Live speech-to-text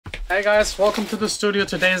Hey guys, welcome to the studio.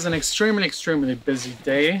 Today is an extremely busy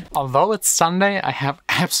day. Although it's Sunday, I have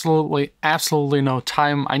absolutely no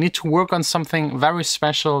time. I need to work on something very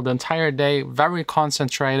special the entire day, very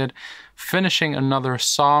concentrated, finishing another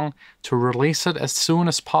song to release it as soon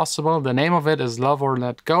as possible. The name of it is Love or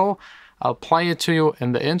Let Go. I'll play it to you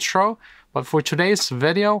in the intro. But for today's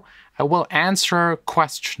video, I will answer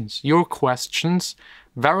questions, your questions.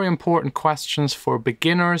 Very important questions for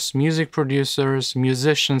beginners, music producers,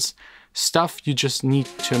 musicians, stuff you just need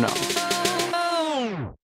to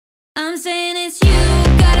know. I'm saying it's you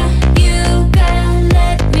gotta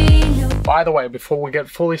let me know. By the way, before we get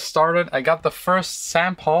fully started, I got the first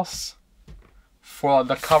samples for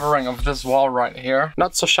the covering of this wall right here.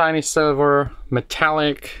 Not so shiny silver,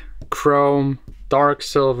 metallic, chrome, dark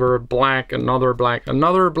silver, black, another black,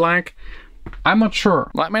 another black. I'm not sure.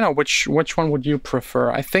 Let me know which one would you prefer.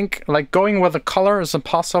 I think like going with the color is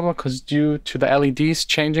impossible because due to the LEDs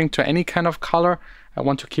changing to any kind of color, I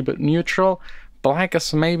want to keep it neutral. Black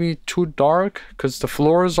is maybe too dark because the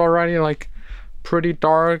floor is already like pretty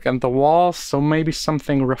dark and the walls, so maybe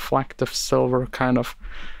something reflective silver kind of.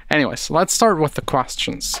 Anyways, let's start with the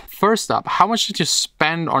questions. First up, how much did you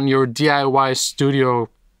spend on your DIY studio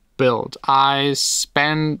build? I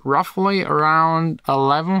spent roughly around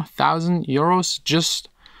 11,000 euros, just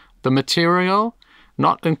the material,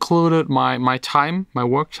 not included my time, my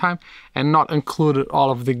work time, and not included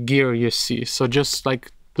all of the gear you see. So just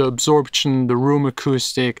like the absorption, the room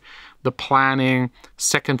acoustic, the planning,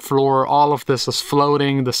 second floor, all of this is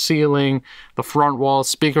floating, the ceiling, the front wall,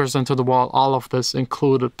 speakers into the wall, all of this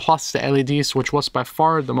included, plus the LEDs, which was by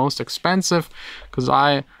far the most expensive because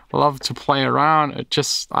I love to play around. It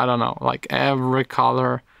just, I don't know, like every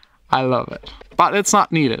color, I love it. But it's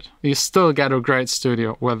not needed. You still get a great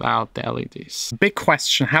studio without the LEDs. Big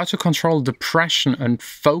question, how to control depression and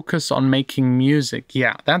focus on making music.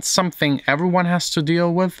 Yeah, that's something everyone has to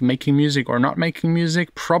deal with, making music or not making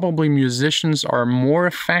music. Probably musicians are more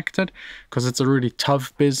affected because it's a really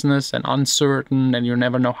tough business and uncertain, and you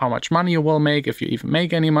never know how much money you will make, if you even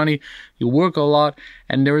make any money. You work a lot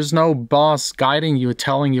and there is no boss guiding you,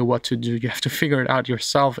 telling you what to do. You have to figure it out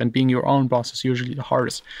yourself, and being your own boss is usually the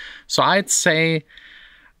hardest. So I'd say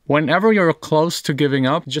whenever you're close to giving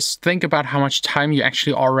up, just think about how much time you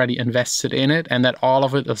actually already invested in it and that all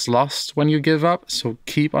of it is lost when you give up. So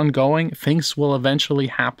keep on going. Things will eventually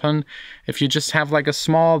happen. If you just have like a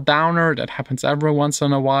small downer, that happens every once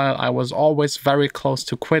in a while. I was always very close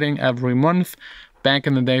to quitting every month back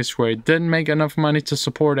in the days where I didn't make enough money to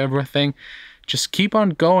support everything. Just keep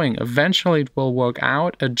on going. Eventually it will work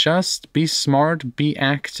out. Adjust, be smart, be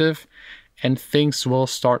active, and things will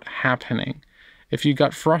start happening. If you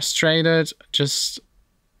got frustrated, just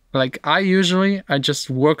like I just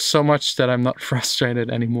work so much that I'm not frustrated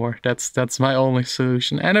anymore. That's my only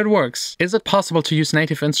solution, and it works. Is it possible to use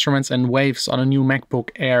native instruments and waves on a new MacBook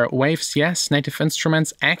Air? Waves, yes. Native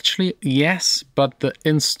instruments, actually, yes, but the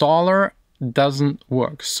installer doesn't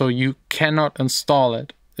work, so you cannot install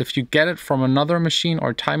it. If you get it from another machine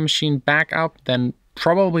or Time Machine backup, then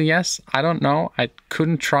probably yes. I don't know. I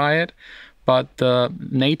couldn't try it. But the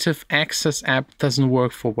native access app doesn't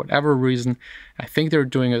work for whatever reason. I think they're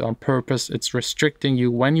doing it on purpose. It's restricting you.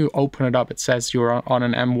 When you open it up, it says you're on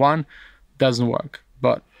an M1. Doesn't work,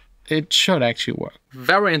 but it should actually work.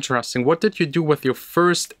 Very interesting. What did you do with your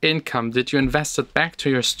first income? Did you invest it back to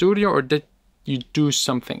your studio or did you do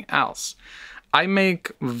something else? I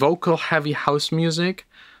make vocal heavy house music,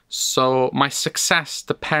 so my success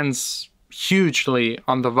depends hugely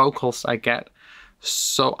on the vocals I get.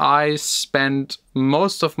 So I spend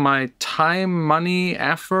most of my time, money,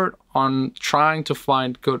 effort on trying to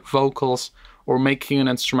find good vocals or making an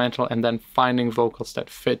instrumental and then finding vocals that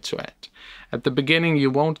fit to it. At the beginning,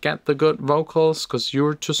 you won't get the good vocals because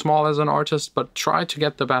you're too small as an artist, but try to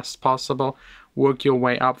get the best possible. Work your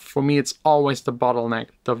way up. For me, it's always the bottleneck,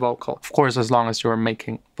 the vocal. Of course, as long as you're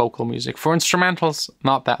making vocal music. For instrumentals,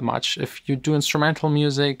 not that much. If you do instrumental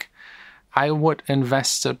music, I would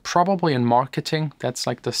invest it probably in marketing. That's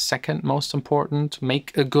like the second most important.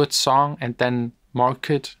 Make a good song and then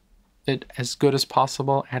market it as good as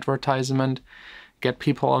possible. Advertisement, get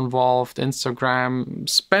people involved, Instagram,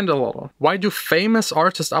 spend a little. Why do famous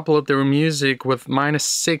artists upload their music with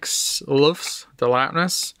 -6 LUFS, the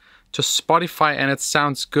loudness, to Spotify and it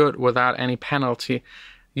sounds good without any penalty?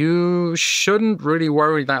 You shouldn't really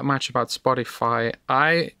worry that much about Spotify.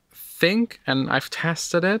 I think, and I've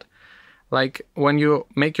tested it, like when you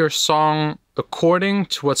make your song according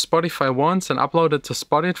to what Spotify wants and upload it to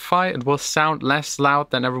Spotify, it will sound less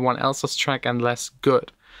loud than everyone else's track and less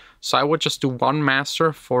good. So I would just do one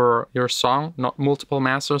master for your song, not multiple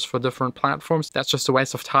masters for different platforms. That's just a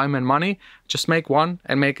waste of time and money. Just make one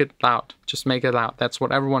and make it loud. Just make it loud. That's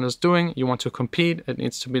what everyone is doing. You want to compete, it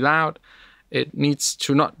needs to be loud. It needs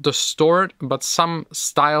to not distort, but some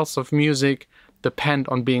styles of music depend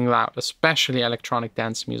on being loud, especially electronic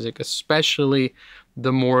dance music, especially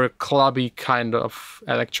the more clubby kind of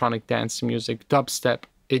electronic dance music, dubstep.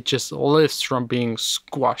 It just lives from being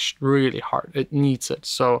squashed really hard. It needs it.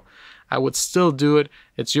 So I would still do it.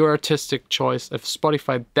 It's your artistic choice. If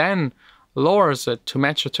Spotify then lowers it to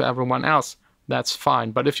match it to everyone else, that's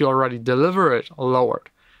fine. But if you already deliver it lowered,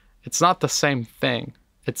 it's not the same thing.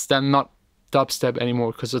 It's then not dubstep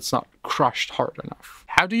anymore because it's not crushed hard enough.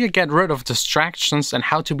 How do you get rid of distractions and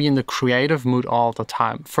how to be in the creative mood all the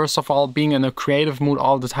time? First of all, being in a creative mood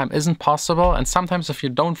all the time isn't possible, and sometimes if you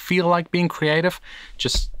don't feel like being creative,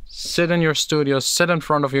 just sit in your studio, sit in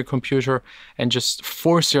front of your computer and just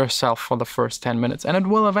force yourself for the first 10 minutes and it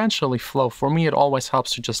will eventually flow. For me, it always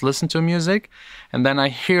helps to just listen to music and then I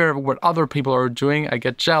hear what other people are doing. I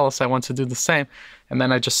get jealous. I want to do the same. And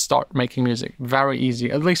then I just start making music. Very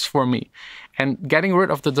easy, at least for me. And getting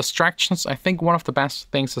rid of the distractions, I think one of the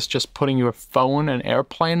best things is just putting your phone in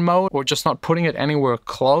airplane mode or just not putting it anywhere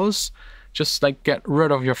close. Just like get rid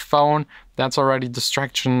of your phone. That's already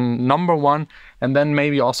distraction number one. And then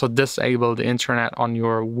maybe also disable the internet on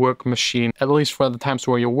your work machine, at least for the times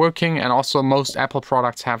where you're working. And also most Apple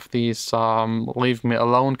products have these leave me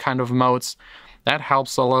alone kind of modes. That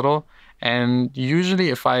helps a little. And usually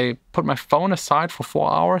if I put my phone aside for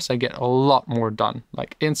 4 hours, I get a lot more done.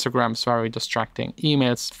 Like Instagram's very distracting,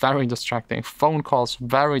 emails very distracting, phone calls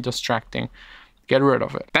very distracting. Get rid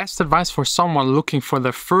of it. Best advice for someone looking for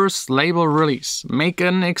their first label release. Make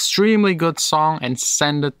an extremely good song and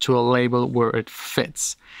send it to a label where it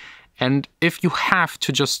fits. And if you have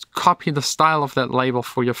to just copy the style of that label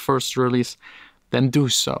for your first release, then do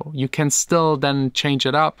so. You can still then change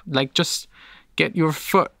it up. Like just get your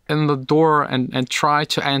foot in the door and try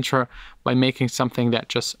to enter by making something that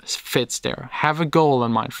just fits there. Have a goal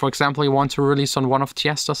in mind. For example, you want to release on one of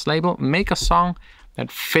Tiesto's label, make a song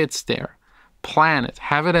that fits there. Plan it,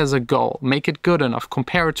 have it as a goal, make it good enough,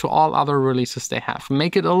 compare it to all other releases they have.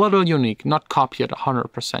 Make it a little unique, not copy it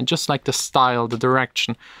 100%, just like the style, the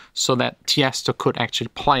direction, so that Tiesto could actually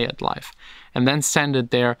play it live. And then send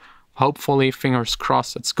it there, hopefully, fingers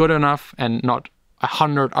crossed, it's good enough and not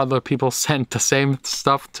 100 other people send the same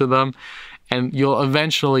stuff to them. And you'll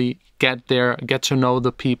eventually get there, get to know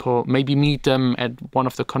the people, maybe meet them at one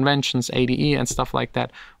of the conventions, ADE and stuff like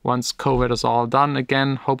that, once COVID is all done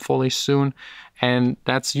again, hopefully soon. And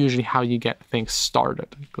that's usually how you get things started.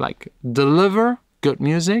 Like deliver good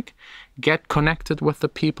music, get connected with the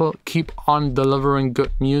people, keep on delivering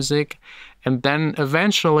good music. And then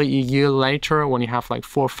eventually a year later, when you have like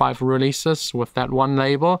 4 or 5 releases with that one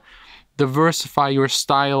label, diversify your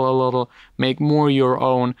style a little, make more your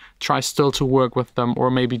own, try still to work with them,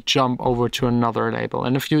 or maybe jump over to another label.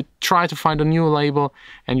 And if you try to find a new label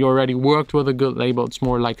and you already worked with a good label, it's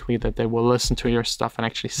more likely that they will listen to your stuff and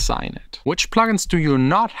actually sign it. Which plugins do you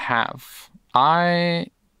not have?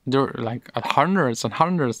 There are like hundreds and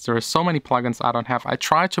hundreds. There are so many plugins I don't have. I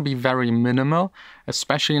try to be very minimal,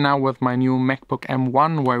 especially now with my new MacBook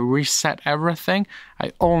M1 where I reset everything.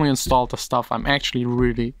 I only installed the stuff I'm actually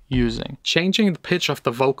really using. Changing the pitch of the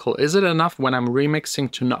vocal, is it enough when I'm remixing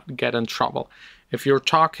to not get in trouble? If you're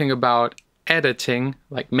talking about editing,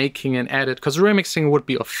 like making an edit, because remixing would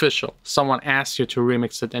be official. Someone asks you to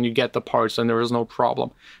remix it and you get the parts and there is no problem.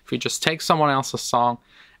 If you just take someone else's song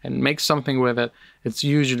and make something with it, it's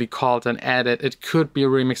usually called an edit. It could be a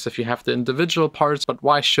remix if you have the individual parts, but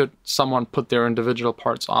why should someone put their individual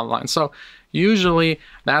parts online? So usually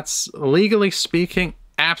that's, legally speaking,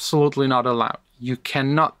 absolutely not allowed. You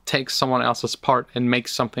cannot take someone else's part and make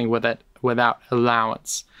something with it without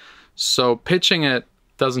allowance. So pitching it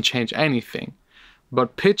doesn't change anything,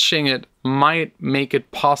 but pitching it might make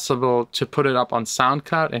it possible to put it up on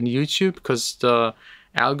SoundCloud and YouTube because the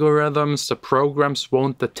algorithms, the programs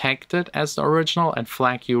won't detect it as the original and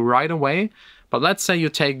flag you right away. But let's say you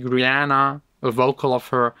take Rihanna, a vocal of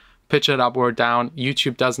her, pitch it up or down,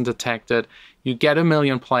 YouTube doesn't detect it, you get 1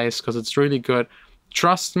 million plays because it's really good.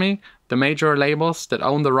 Trust me, the major labels that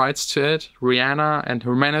own the rights to it, Rihanna and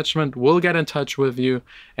her management, will get in touch with you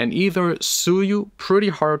and either sue you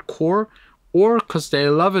pretty hardcore, or because they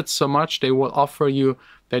love it so much, they will offer you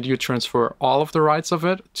that you transfer all of the rights of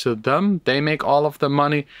it to them. They make all of the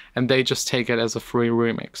money and they just take it as a free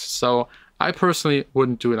remix. So I personally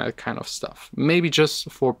wouldn't do that kind of stuff. Maybe just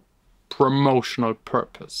for promotional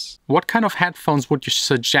purpose. What kind of headphones would you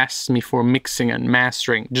suggest me for mixing and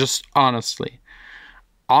mastering? Just honestly.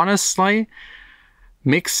 honestly,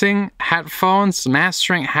 mixing headphones,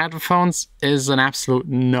 mastering headphones is an absolute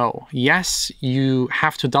no. Yes, you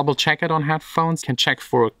have to double check it on headphones. You can check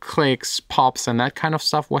for clicks, pops, and that kind of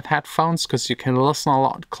stuff with headphones because you can listen a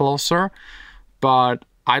lot closer. But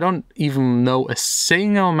I don't even know a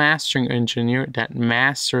single mastering engineer that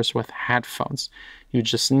masters with headphones. You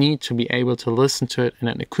just need to be able to listen to it in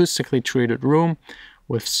an acoustically treated room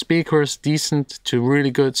with speakers, decent to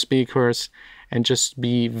really good speakers, and just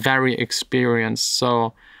be very experienced.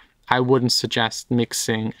 So I wouldn't suggest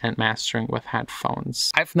mixing and mastering with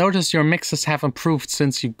headphones. I've noticed your mixes have improved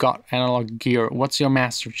since you got analog gear. What's your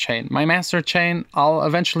master chain? My master chain, I'll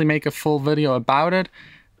eventually make a full video about it.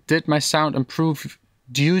 Did my sound improve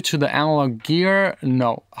due to the analog gear?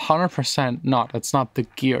 No, 100% not. It's not the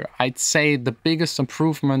gear. I'd say the biggest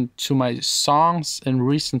improvement to my songs in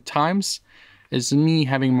recent times is me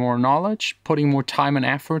having more knowledge, putting more time and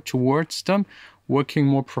effort towards them, working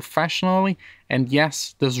more professionally, and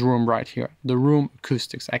yes, this room right here, the room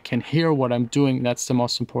acoustics. I can hear what I'm doing. That's the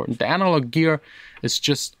most important. The analog gear is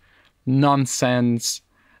just nonsense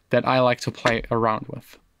that I like to play around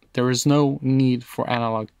with. There is no need for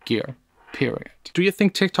analog gear, period. Do you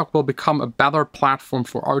think TikTok will become a better platform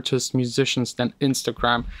for artists, musicians than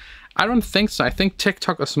Instagram? I don't think so. I think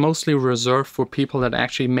TikTok is mostly reserved for people that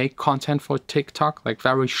actually make content for TikTok, like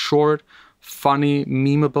very short, funny,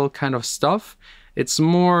 memeable kind of stuff. It's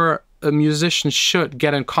more a musician should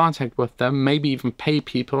get in contact with them, maybe even pay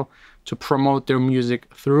people to promote their music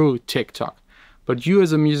through TikTok. But you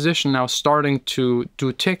as a musician now starting to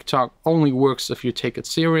do TikTok only works if you take it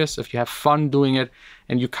serious, if you have fun doing it,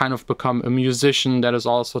 and you kind of become a musician that is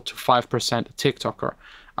also to 5% a TikToker.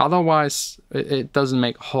 Otherwise, it doesn't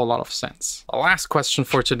make a whole lot of sense. Last question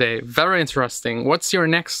for today, very interesting. What's your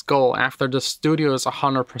next goal after the studio is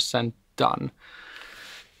 100% done?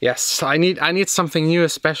 Yes, I need something new,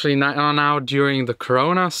 especially now during the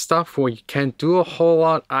Corona stuff where you can't do a whole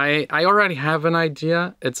lot. I already have an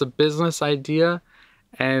idea. It's a business idea,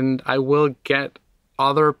 and I will get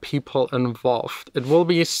other people involved. It will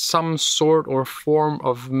be some sort or form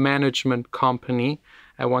of management company.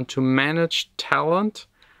 I want to manage talent,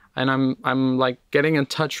 and I'm like getting in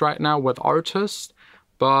touch right now with artists,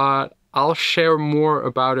 but I'll share more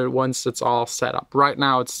about it once it's all set up. Right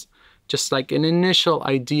now it's just like an initial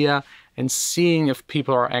idea and seeing if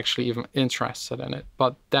people are actually even interested in it.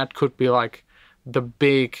 But that could be like the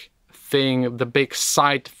big thing, the big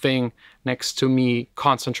side thing next to me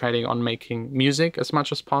concentrating on making music as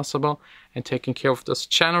much as possible and taking care of this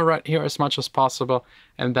channel right here as much as possible,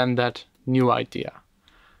 and then that new idea.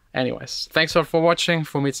 Anyways, thanks all for watching.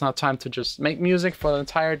 For me, it's now time to just make music for the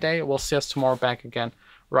entire day. We'll see us tomorrow back again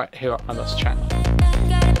right here on this channel.